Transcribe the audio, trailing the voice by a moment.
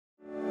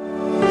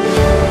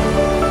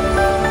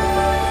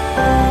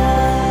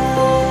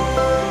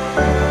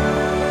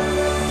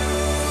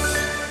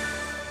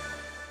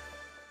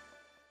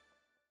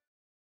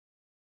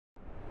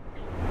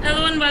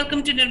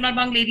welcome to Nirmal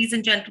Bang, ladies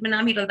and gentlemen.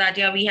 I'm Hiral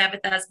Dadia. We have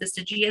with us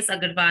Mr. G.S.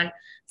 Agarwal,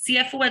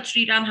 CFO at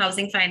Shriram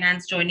Housing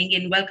Finance, joining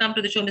in. Welcome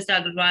to the show,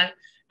 Mr. Agarwal,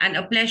 and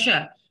a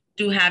pleasure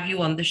to have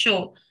you on the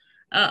show.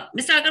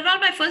 Mr. Agarwal,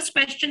 my first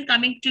question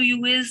coming to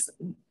you is,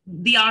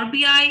 the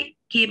RBI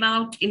came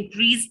out,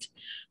 increased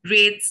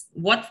rates.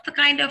 What's the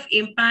kind of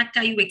impact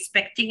are you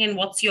expecting, and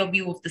what's your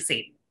view of the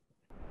same?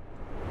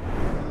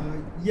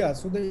 Yeah,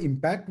 so the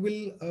impact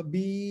will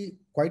be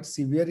quite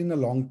severe in the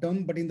long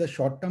term, but in the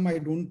short term, I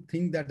don't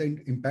think that the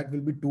impact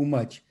will be too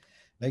much.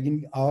 Like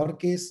in our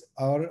case,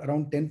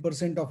 around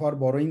 10% of our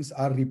borrowings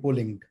are repo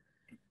linked.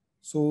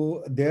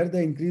 So there,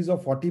 the increase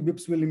of 40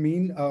 bips will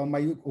mean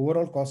my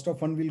overall cost of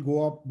fund will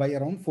go up by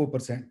around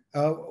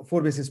 4%,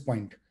 4 basis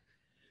point.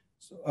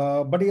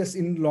 So, but yes,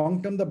 in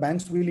long term, the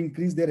banks will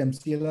increase their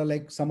MCLR.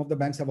 Like some of the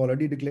banks have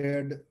already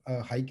declared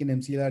a hike in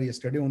MCLR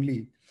yesterday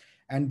only,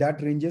 and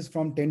that ranges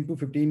from 10 to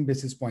 15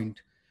 basis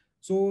point.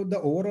 So the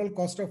overall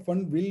cost of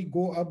fund will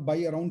go up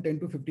by around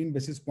 10 to 15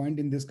 basis point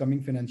in this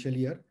coming financial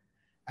year.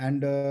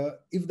 And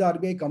if the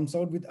RBI comes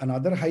out with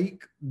another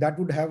hike, that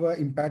would have an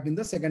impact in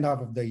the second half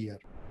of the year.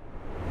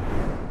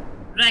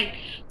 Right.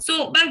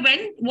 So by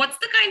when, what's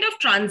the kind of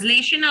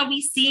translation are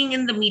we seeing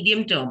in the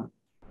medium term?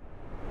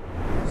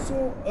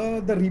 So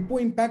the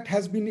repo impact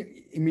has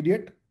been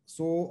immediate.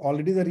 So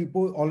already the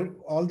repo,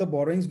 all the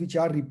borrowings which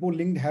are repo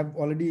linked have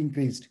already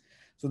increased.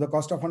 So the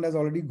cost of fund has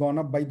already gone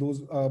up by those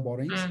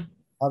borrowings.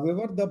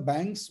 However, the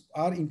banks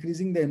are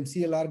increasing the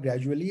MCLR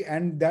gradually,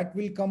 and that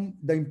will come,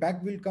 the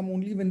impact will come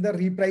only when the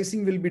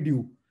repricing will be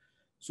due.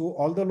 So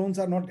all the loans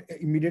are not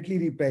immediately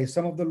repriced.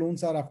 Some of the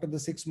loans are after the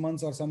 6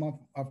 months or some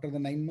after the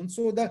 9 months.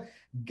 So the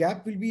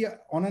gap will be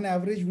on an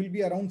average will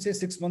be around say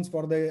 6 months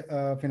for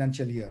the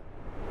financial year.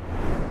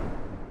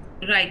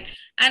 Right.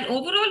 And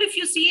overall, if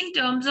you see in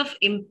terms of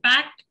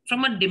impact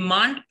from a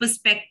demand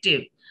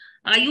perspective,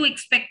 are you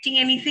expecting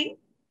anything?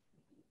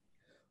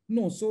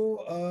 No.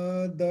 So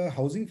the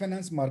housing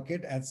finance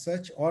market as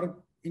such, or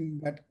in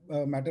that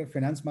matter,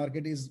 finance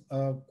market is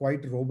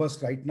quite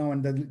robust right now,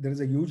 and there is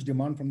a huge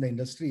demand from the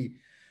industry.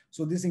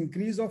 So this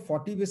increase of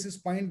 40 basis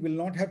point will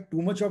not have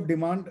too much of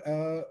demand,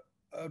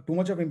 too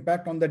much of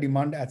impact on the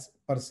demand as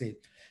per se.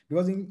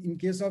 Because in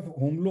case of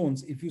home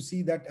loans, if you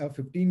see that a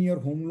 15-year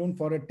home loan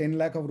for a 10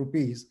 lakh of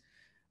rupees,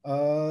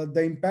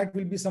 the impact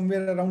will be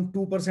somewhere around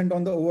 2%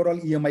 on the overall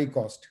EMI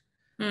cost.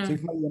 So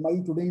if my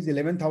EMI today is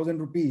 11,000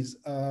 rupees,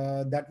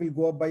 that will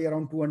go up by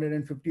around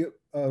 250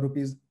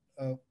 rupees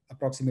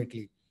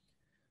approximately.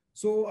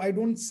 So I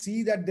don't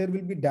see that there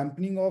will be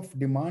dampening of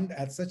demand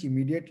as such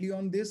immediately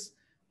on this.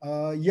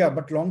 Yeah,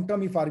 but long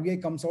term, if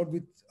RBI comes out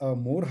with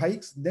more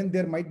hikes, then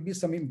there might be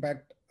some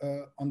impact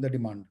on the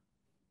demand.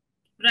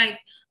 Right.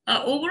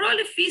 Overall,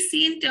 if we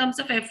see in terms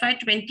of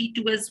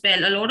FY22 as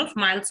well, a lot of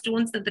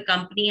milestones that the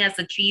company has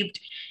achieved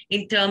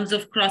in terms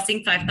of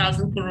crossing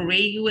 5,000 crore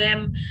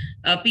AUM,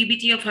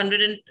 PBT of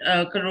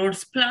 100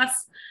 crores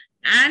plus,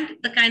 and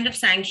the kind of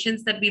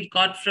sanctions that we've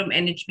got from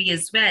NHB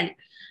as well.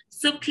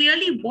 So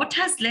clearly, what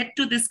has led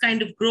to this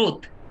kind of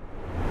growth?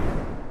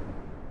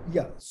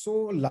 Yeah, so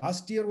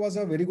last year was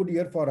a very good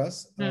year for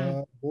us,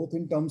 both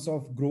in terms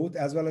of growth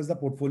as well as the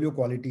portfolio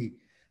quality.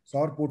 So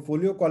our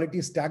portfolio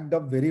quality stacked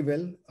up very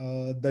well.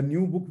 The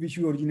new book which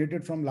we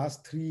originated from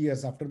last 3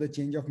 years after the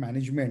change of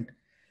management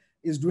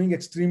is doing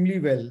extremely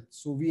well.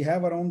 So we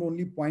have around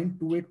only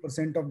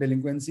 0.28% of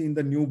delinquency in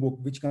the new book,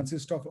 which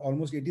consists of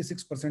almost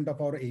 86% of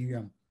our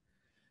AUM.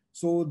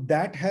 So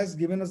that has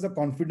given us the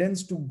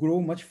confidence to grow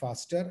much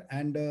faster.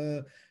 And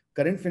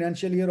current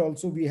financial year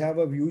also, we have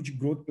a huge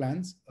growth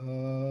plans.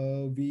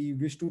 We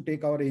wish to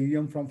take our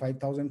AUM from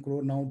 5,000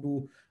 crore now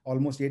to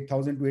almost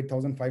 8,000 to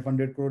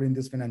 8,500 crore in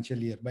this financial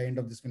year, by end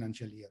of this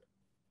financial year.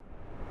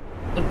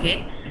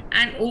 Okay.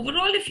 And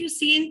overall, if you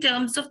see in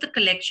terms of the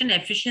collection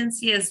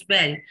efficiency as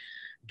well,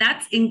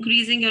 that's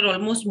increasing. You're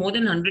almost more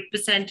than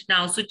 100%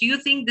 now. So do you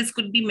think this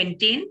could be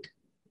maintained?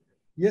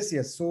 Yes,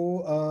 yes.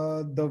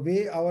 So the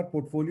way our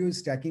portfolio is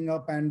stacking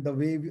up and the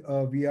way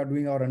we are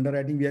doing our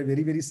underwriting, we are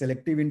very, very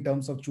selective in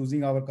terms of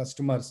choosing our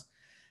customers.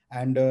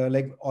 And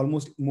like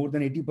almost more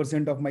than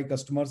 80% of my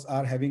customers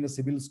are having a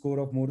CIBIL score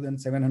of more than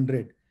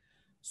 700.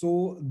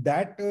 So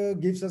that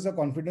gives us a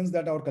confidence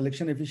that our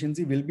collection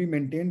efficiency will be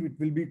maintained. It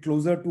will be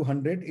closer to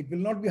 100. It will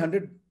not be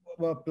 100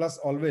 plus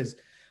always,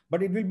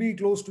 but it will be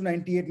close to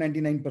 98,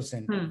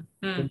 99%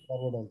 going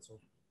forward also.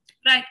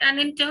 Right. And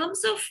in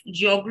terms of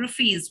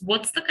geographies,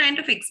 what's the kind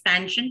of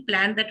expansion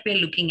plan that we're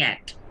looking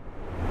at?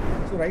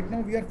 So right now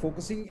we are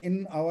focusing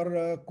in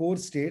our core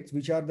states,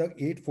 which are the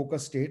 8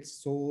 focus states.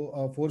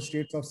 So 4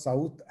 states of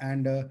South,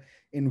 and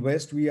in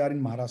West, we are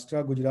in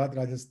Maharashtra, Gujarat,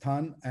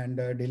 Rajasthan, and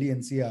Delhi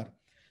NCR.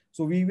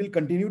 So we will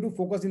continue to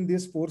focus in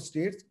these 4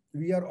 states.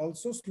 We are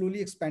also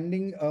slowly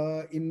expanding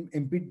in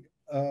MP,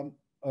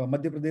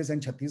 Madhya Pradesh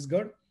and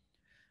Chhattisgarh.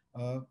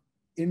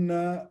 In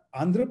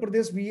Andhra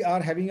Pradesh, we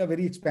are having a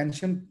very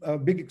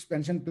big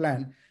expansion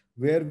plan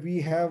where we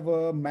have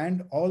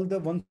manned all the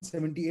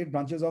 178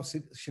 branches of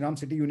Shriram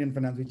City Union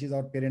Finance, which is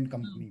our parent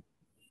company.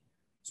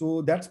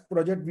 So that's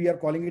project we are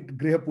calling it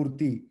Griha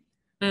Poorti.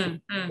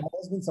 That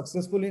has been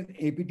successful in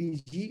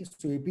APTG.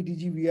 So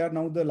APTG, we are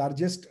now the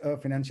largest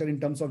financier in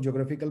terms of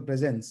geographical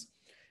presence.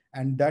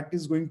 And that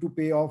is going to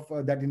pay off.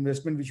 That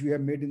investment which we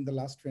have made in the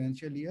last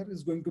financial year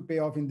is going to pay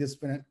off in this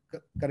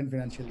current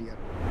financial year.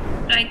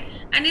 Right.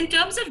 And in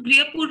terms of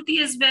Griha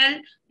Poorti as well,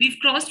 we've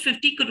crossed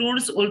 50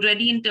 crores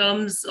already in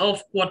terms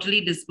of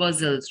quarterly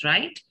disbursals,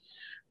 right?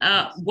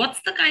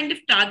 What's the kind of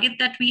target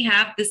that we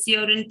have this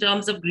year in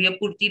terms of Griha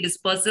Poorti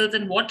disbursals,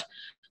 and what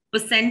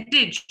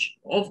percentage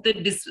of the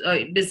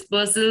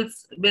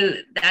disbursals will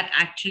that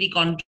actually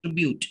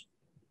contribute?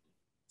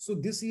 So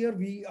this year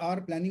we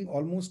are planning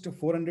almost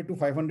 400 to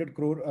 500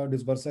 crore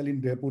disbursal in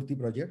Griha Poorti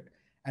project,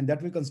 and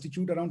that will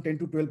constitute around 10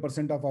 to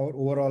 12% of our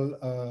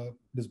overall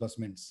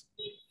disbursements.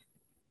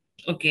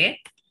 Okay.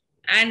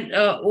 And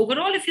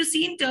overall, if you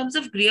see in terms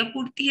of Griha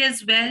Poorti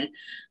as well,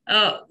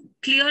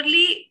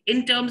 clearly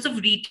in terms of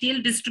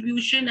retail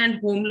distribution and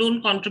home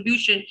loan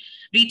contribution,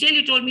 retail,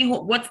 you told me,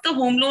 what's the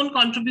home loan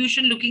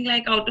contribution looking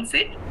like out of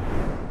it?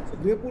 So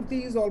Griha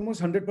Poorti is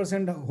almost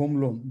 100%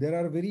 home loan. There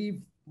are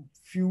very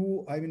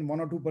few, 1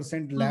 or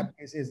 2% LAP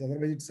cases.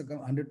 Otherwise, it's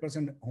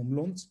 100% home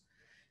loans,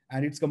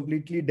 and it's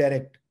completely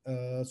direct.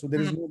 So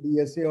there is no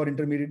DSA or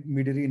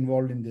intermediary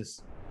involved in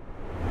this.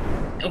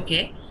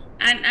 Okay.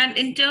 And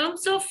in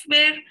terms of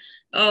where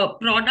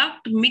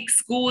product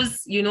mix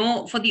goes,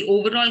 for the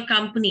overall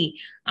company,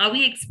 are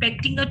we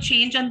expecting a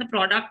change on the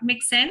product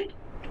mix end?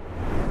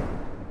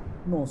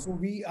 No, so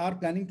we are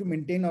planning to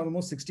maintain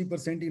almost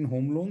 60% in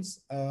home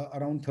loans.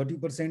 Around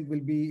 30%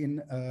 will be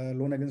in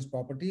loan against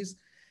properties,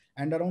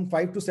 and around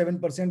 5 to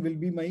 7% will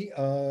be my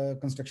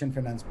construction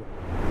finance book.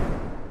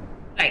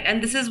 Right,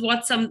 and this is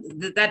what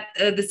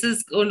this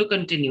is going to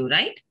continue,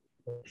 right?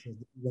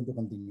 Going to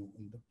continue.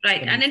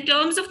 Right, and in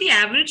terms of the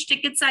average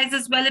ticket size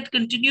as well, it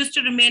continues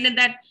to remain in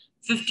that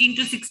 15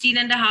 to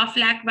 16.5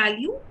 lakh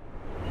value.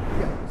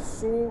 Yeah,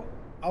 so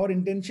our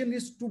intention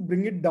is to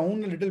bring it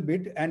down a little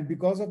bit, and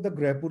because of the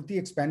Griha Poorti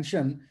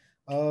expansion,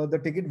 the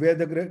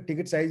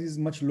ticket size is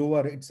much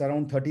lower. It's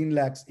around 13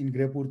 lakhs in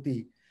Griha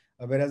Poorti,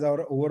 whereas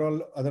our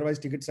overall otherwise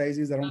ticket size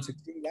is around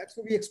 16 lakhs.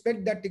 So we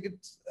expect that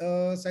ticket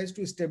size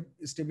to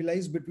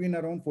stabilize between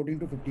around 14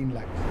 to 15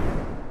 lakhs.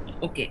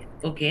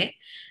 Okay.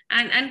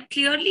 And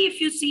clearly, if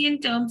you see in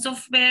terms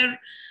of where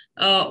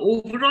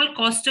overall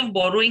cost of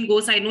borrowing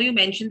goes, I know you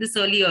mentioned this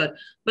earlier,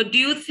 but do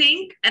you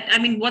think,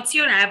 what's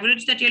your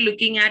average that you're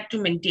looking at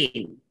to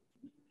maintain?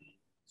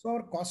 So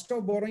our cost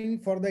of borrowing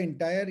for the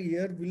entire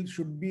year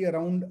should be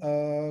around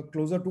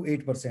closer to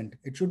 8%.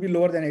 It should be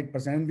lower than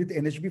 8%. And with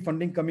NHB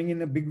funding coming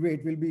in a big way,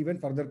 it will be even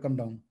further come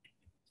down.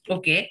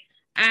 Okay.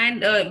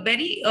 And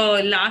very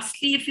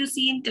lastly, if you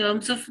see in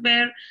terms of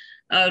where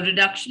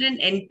reduction in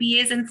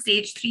NPAs and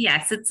stage 3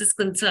 assets is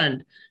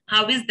concerned,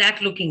 how is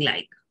that looking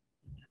like?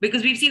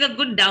 Because we've seen a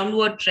good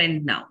downward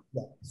trend now.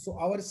 Yeah. So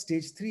our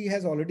stage 3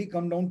 has already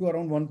come down to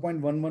around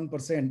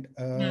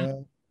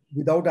 1.11%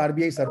 without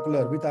RBI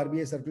circular. With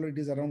RBI circular, it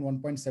is around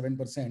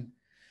 1.7%.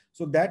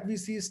 So that we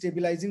see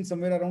stabilizing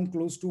somewhere around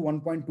close to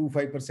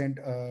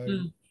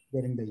 1.25%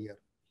 during the year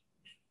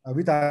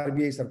with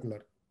RBI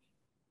circular.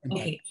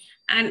 Okay.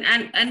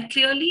 And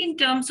clearly in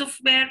terms of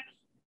where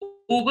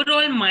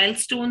overall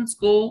milestones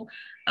go,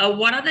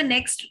 what are the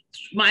next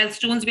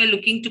milestones we are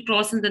looking to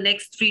cross in the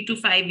next 3 to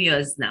 5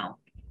 years now?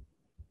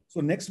 So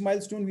next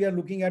milestone, we are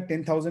looking at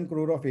 10,000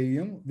 crore of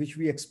AUM, which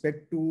we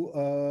expect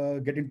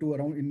to get into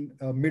around in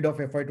mid of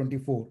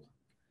FY24.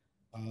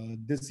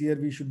 This year,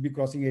 we should be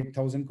crossing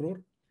 8,000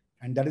 crore.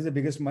 And that is the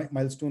biggest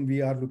milestone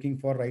we are looking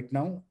for right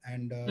now.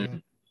 And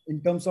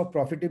in terms of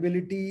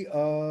profitability,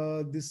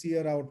 this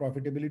year, our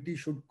profitability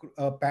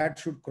PAT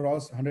should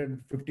cross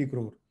 150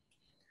 crore.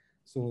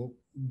 So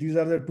these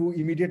are the two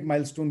immediate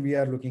milestones we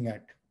are looking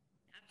at.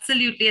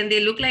 Absolutely. And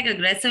they look like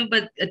aggressive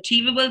but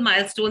achievable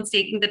milestones,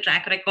 taking the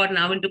track record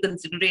now into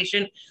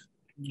consideration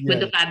with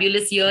the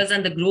fabulous years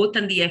and the growth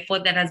and the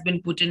effort that has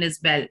been put in as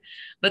well.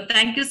 But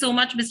thank you so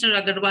much, Mr.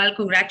 Agarwal.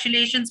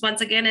 Congratulations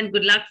once again and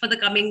good luck for the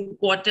coming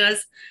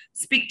quarters.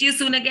 Speak to you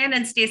soon again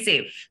and stay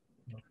safe.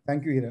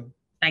 Thank you, Hira.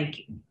 Thank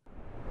you.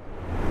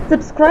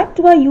 Subscribe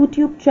to our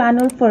YouTube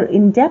channel for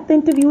in-depth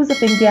interviews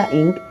of India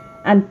Inc.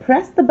 and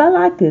press the bell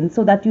icon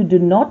so that you do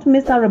not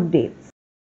miss our updates.